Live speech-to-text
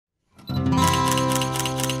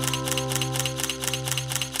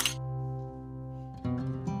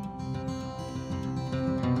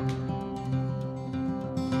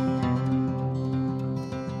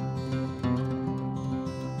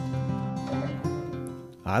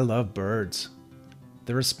I love birds.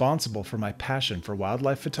 They're responsible for my passion for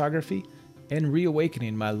wildlife photography and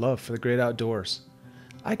reawakening my love for the great outdoors.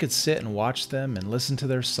 I could sit and watch them and listen to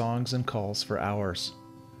their songs and calls for hours.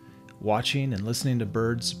 Watching and listening to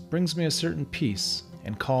birds brings me a certain peace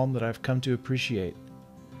and calm that I've come to appreciate.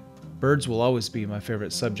 Birds will always be my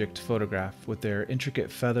favorite subject to photograph, with their intricate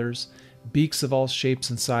feathers, beaks of all shapes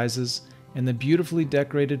and sizes, and the beautifully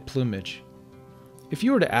decorated plumage. If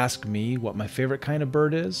you were to ask me what my favorite kind of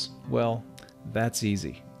bird is, well, that's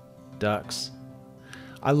easy. Ducks.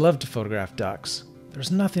 I love to photograph ducks. There's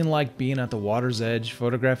nothing like being at the water's edge,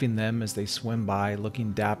 photographing them as they swim by,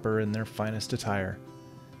 looking dapper in their finest attire.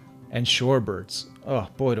 And shorebirds. Oh,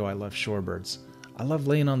 boy do I love shorebirds. I love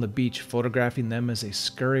laying on the beach, photographing them as they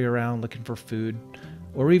scurry around looking for food,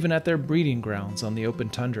 or even at their breeding grounds on the open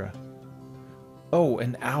tundra. Oh,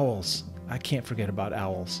 and owls. I can't forget about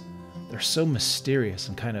owls. They're so mysterious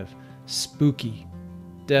and kind of spooky.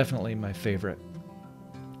 Definitely my favorite.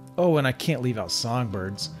 Oh, and I can't leave out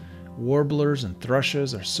songbirds. Warblers and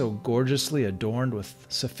thrushes are so gorgeously adorned with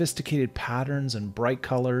sophisticated patterns and bright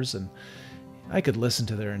colors, and I could listen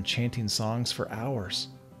to their enchanting songs for hours.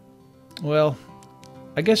 Well,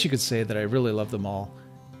 I guess you could say that I really love them all.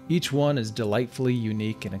 Each one is delightfully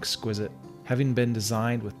unique and exquisite, having been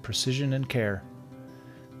designed with precision and care.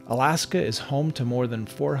 Alaska is home to more than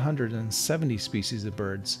 470 species of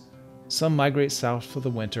birds. Some migrate south for the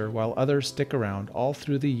winter, while others stick around all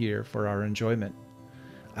through the year for our enjoyment.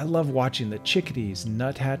 I love watching the chickadees,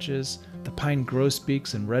 nuthatches, the pine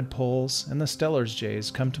grosbeaks and redpolls, and the Steller's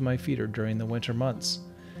jays come to my feeder during the winter months.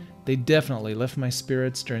 They definitely lift my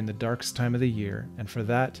spirits during the darkest time of the year, and for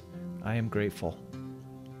that, I am grateful.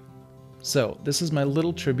 So, this is my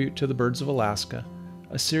little tribute to the birds of Alaska,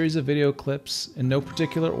 a series of video clips in no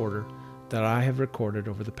particular order that I have recorded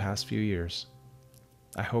over the past few years.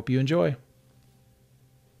 I hope you enjoy.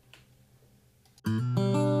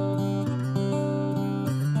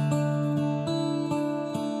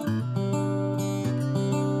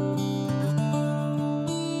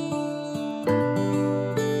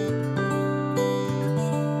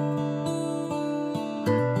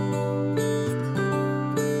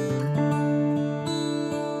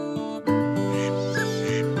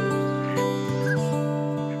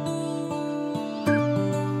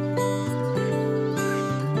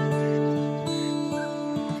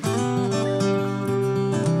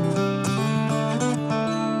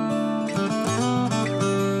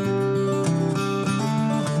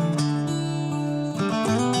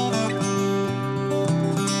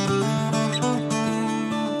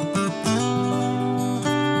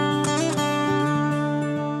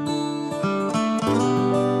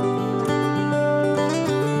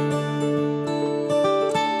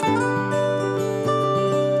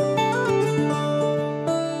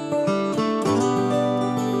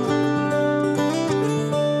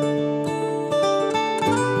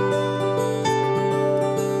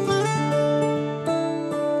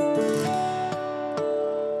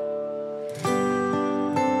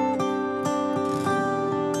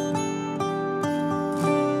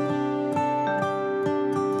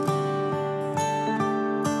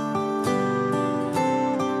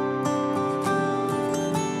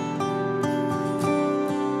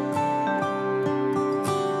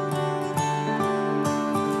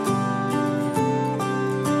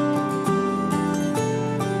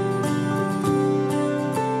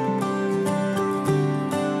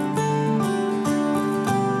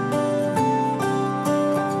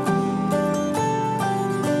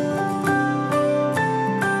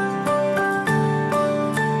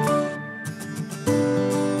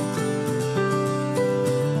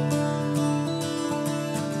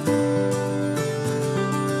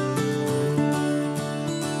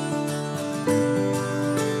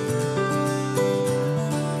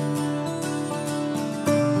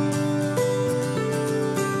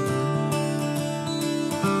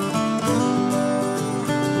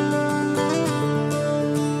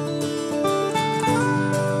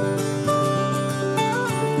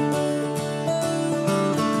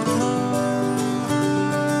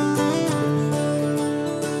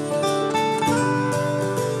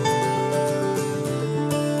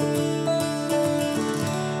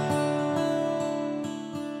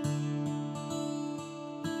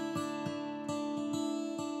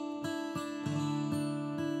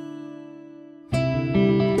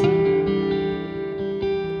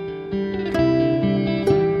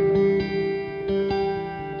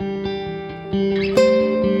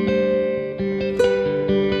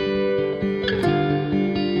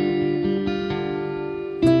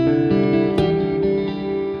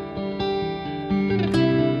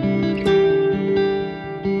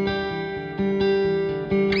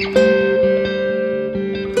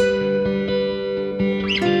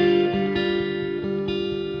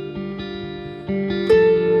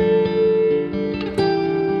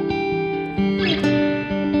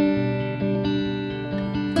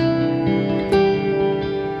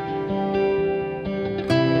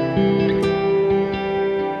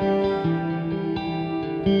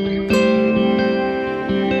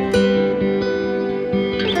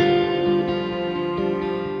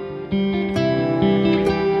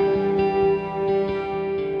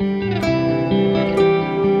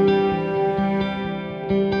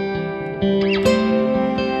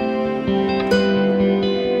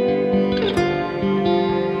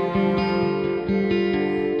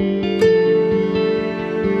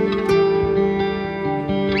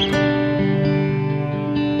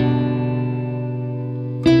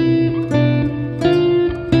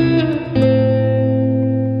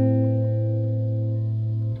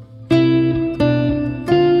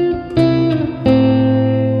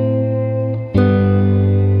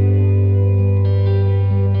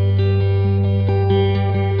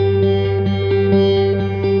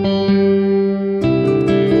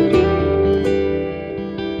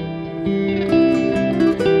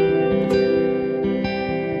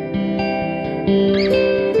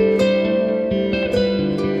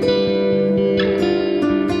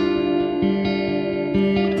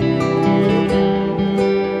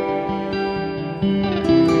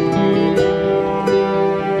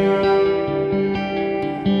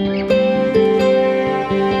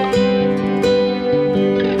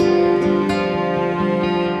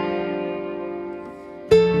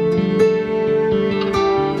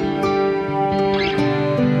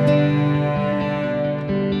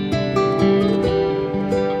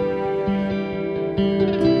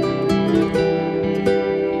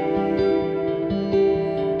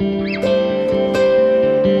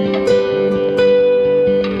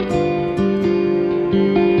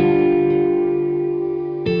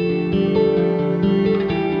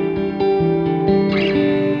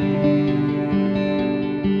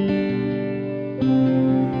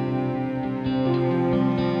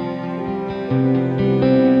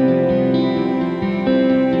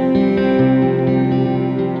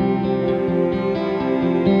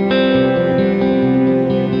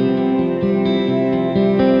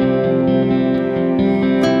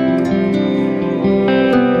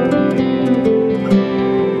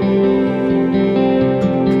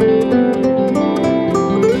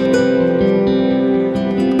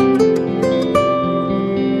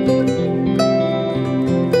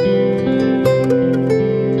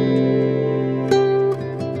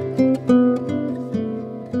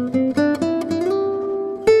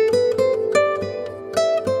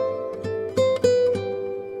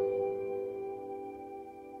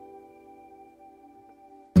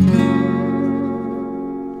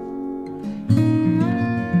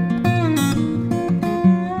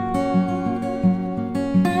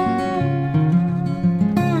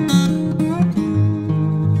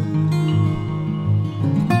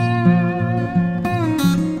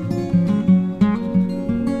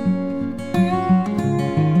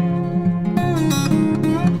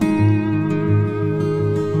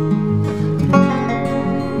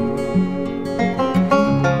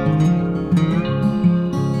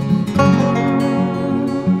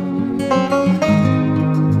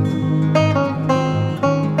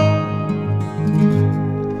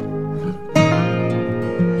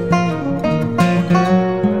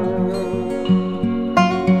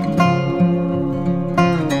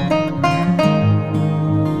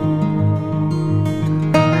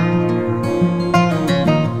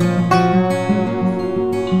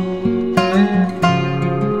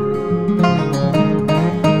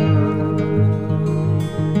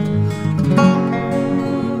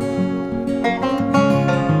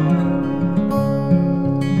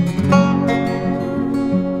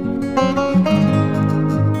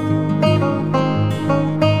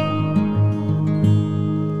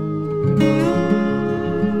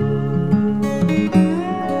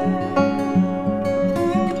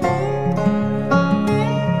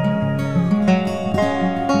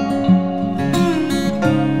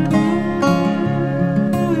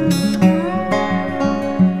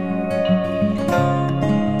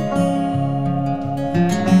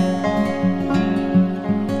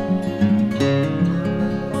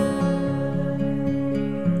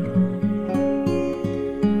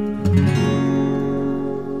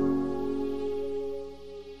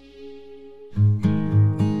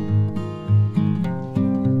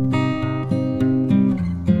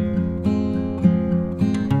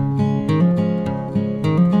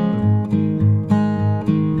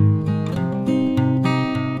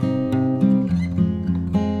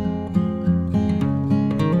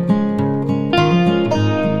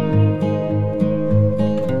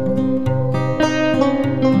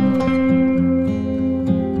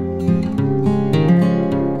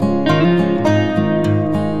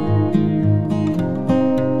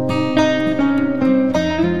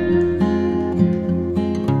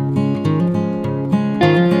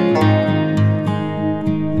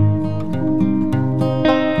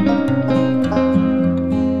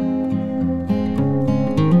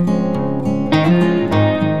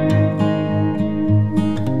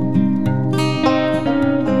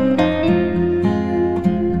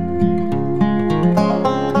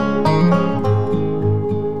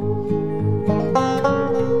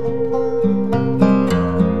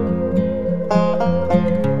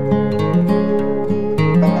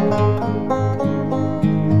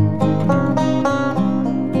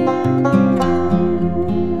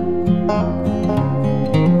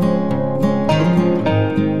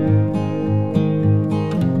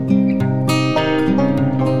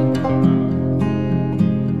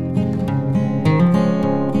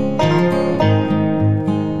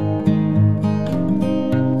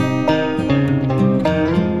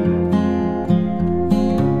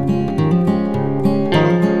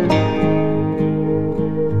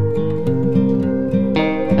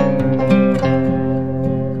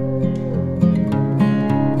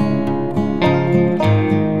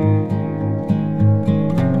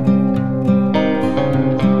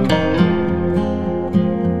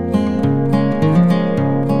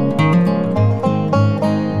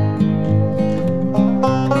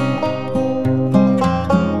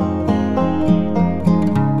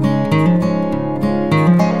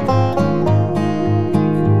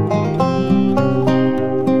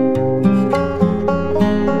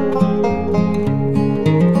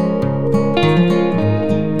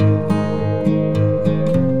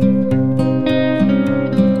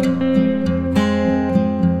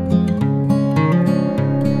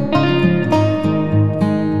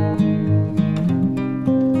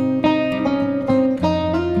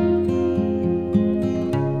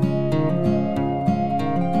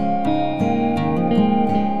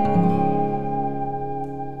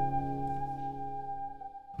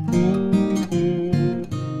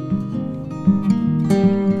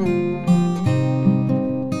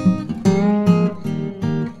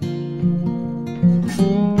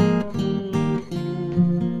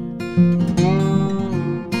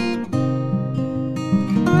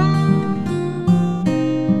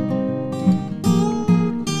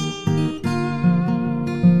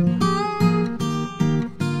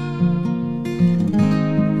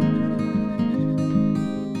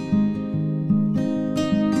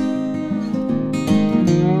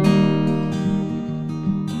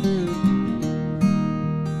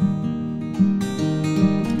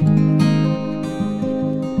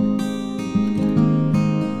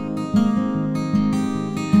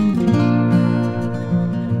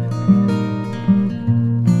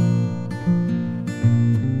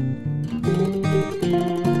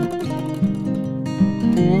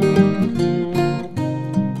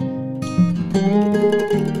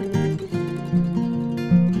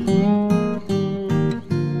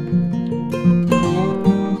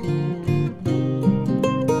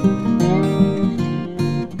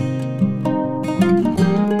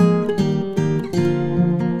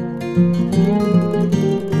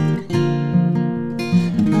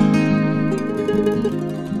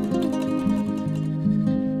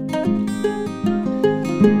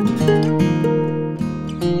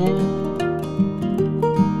 you.